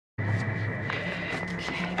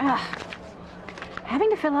Having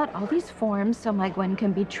to fill out all these forms so my Gwen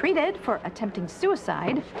can be treated for attempting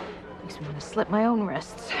suicide makes me want to slit my own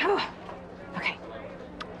wrists. Okay.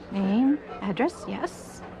 Name, address,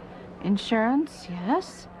 yes. Insurance,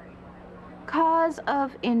 yes. Cause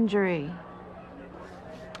of injury.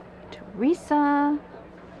 Teresa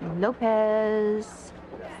Lopez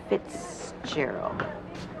Fitzgerald.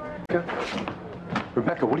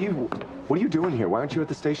 Rebecca, what are you doing here? Why aren't you at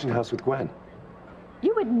the station house with Gwen?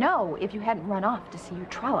 You would know if you hadn't run off to see your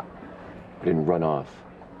trollop. I didn't run off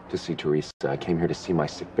to see Teresa. I came here to see my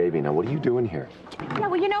sick baby. Now, what are you doing here? Yeah,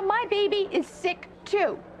 well, you know, my baby is sick,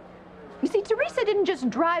 too. You see, Teresa didn't just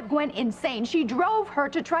drive Gwen insane. She drove her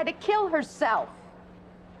to try to kill herself.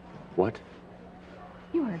 What?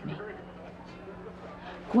 You heard me.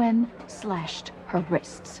 Gwen slashed her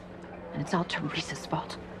wrists, and it's all Teresa's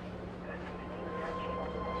fault.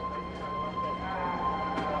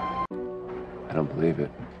 I don't believe it.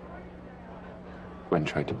 Gwen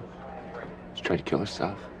tried to kill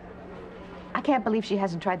herself. I can't believe she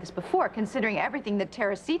hasn't tried this before, considering everything that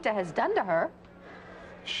Teresita has done to her.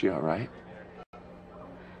 Is she all right?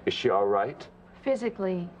 Is she all right?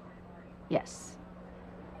 Physically, yes.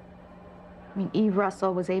 I mean, Eve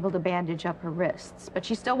Russell was able to bandage up her wrists, but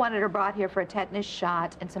she still wanted her brought here for a tetanus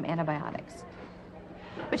shot and some antibiotics.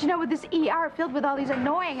 But you know, with this ER filled with all these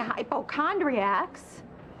annoying hypochondriacs,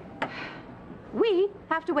 we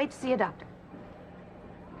have to wait to see a doctor.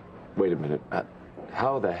 Wait a minute.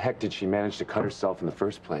 How the heck did she manage to cut herself in the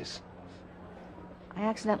first place? I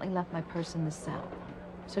accidentally left my purse in the cell.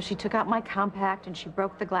 So she took out my compact and she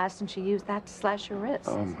broke the glass and she used that to slash her wrist.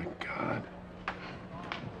 Oh, my God.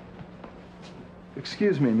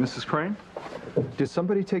 Excuse me, Mrs. Crane? Did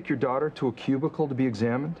somebody take your daughter to a cubicle to be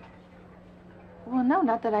examined? Well, no,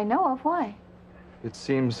 not that I know of. Why? It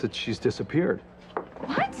seems that she's disappeared.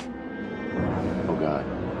 What? Oh, God.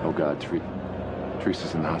 Oh, God.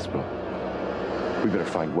 Teresa's in the hospital. We better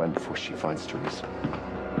find Gwen before she finds Teresa.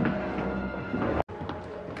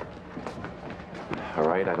 All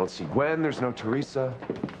right, I don't see Gwen. There's no Teresa.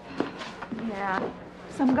 Yeah.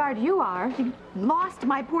 Some guard you are. You lost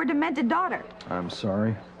my poor demented daughter. I'm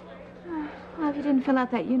sorry. Well, if you didn't fill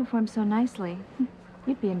out that uniform so nicely,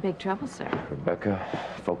 you'd be in big trouble, sir. Rebecca,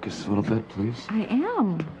 focus a little bit, please. I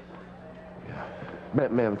am. Yeah.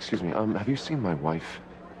 Ma'am, excuse me. Have you seen my wife?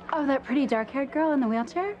 Oh, that pretty dark-haired girl in the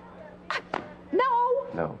wheelchair? No!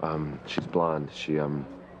 No, she's blonde.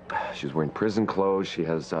 She's wearing prison clothes. She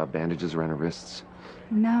has bandages around her wrists.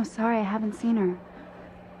 No, sorry, I haven't seen her.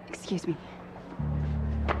 Excuse me.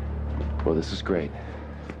 Well, this is great.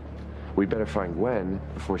 We better find Gwen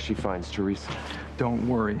before she finds Teresa. Don't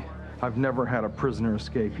worry. I've never had a prisoner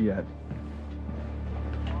escape yet.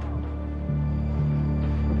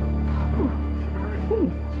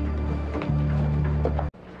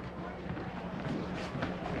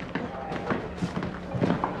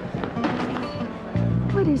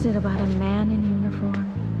 What is it about a man in uniform?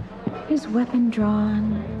 His weapon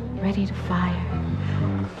drawn, ready to fire.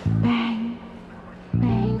 Bang,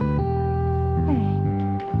 bang,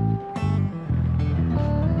 bang.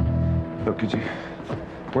 Look,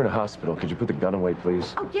 we're in a hospital. Could you put the gun away,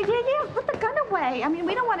 please? Oh, yeah. Put the gun away. I mean,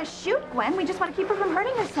 we don't want to shoot Gwen. We just want to keep her from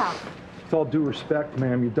hurting herself. With all due respect,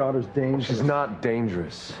 ma'am, your daughter's dangerous. She's not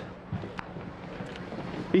dangerous.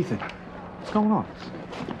 Ethan, what's going on?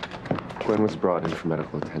 Gwen was brought in for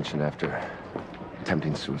medical attention after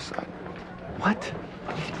attempting suicide. What?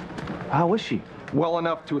 How is she? Well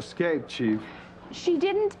enough to escape, Chief. She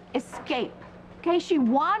didn't escape. Okay, she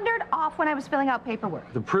wandered off when I was filling out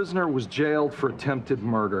paperwork. The prisoner was jailed for attempted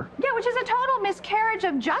murder. Yeah, which is a total miscarriage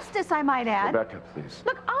of justice, I might add. Rebecca, please.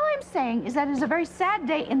 Look, all I'm saying is that it is a very sad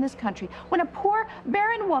day in this country when a poor,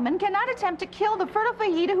 barren woman cannot attempt to kill the fertile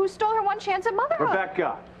fajita who stole her one chance at motherhood.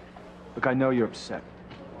 Rebecca, look, I know you're upset,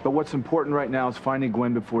 but what's important right now is finding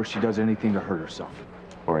Gwen before she does anything to hurt herself.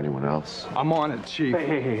 Or anyone else. I'm on it, Chief.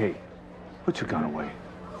 Hey. Put your gun away.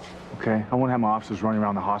 Okay? I won't have my officers running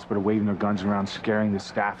around the hospital waving their guns around, scaring the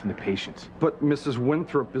staff and the patients. But Mrs.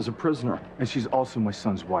 Winthrop is a prisoner. And she's also my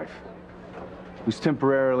son's wife, who's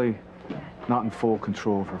temporarily not in full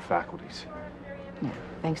control of her faculties. Yeah,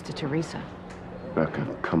 thanks to Teresa. Rebecca,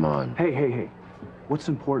 come on. Hey. What's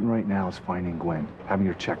important right now is finding Gwen, having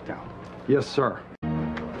her checked out. Yes, sir.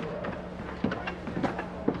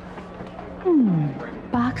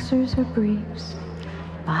 Boxers or briefs?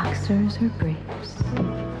 Boxers or briefs?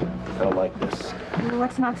 I don't like this.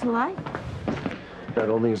 What's not to like? Not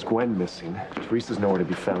only is Gwen missing, Teresa's nowhere to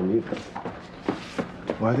be found either.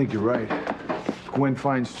 Well, I think you're right. If Gwen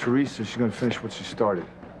finds Teresa, she's gonna finish what she started.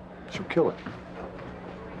 She'll kill her.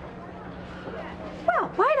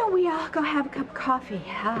 Well, why don't we I'll go have a cup of coffee.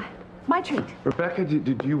 My treat. Rebecca,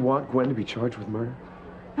 did you want Gwen to be charged with murder?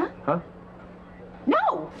 Huh? Huh?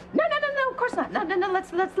 No, of course not. No,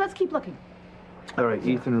 let's keep looking. All right,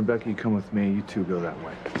 Ethan, Rebecca, you come with me. You two go that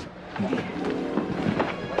way.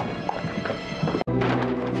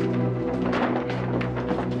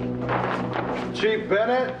 Chief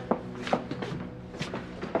Bennett?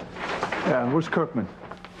 Yeah, where's Kirkman?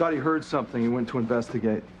 Thought he heard something. He went to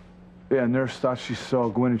investigate. Yeah, nurse thought she saw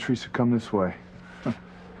Gwen and Teresa come this way. But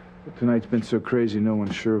tonight's been so crazy, no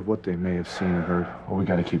one's sure of what they may have seen or heard. Well, we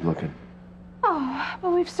gotta keep looking. Oh,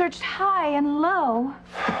 but we've searched high and low.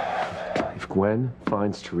 If Gwen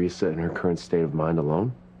finds Teresa in her current state of mind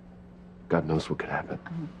alone, God knows what could happen.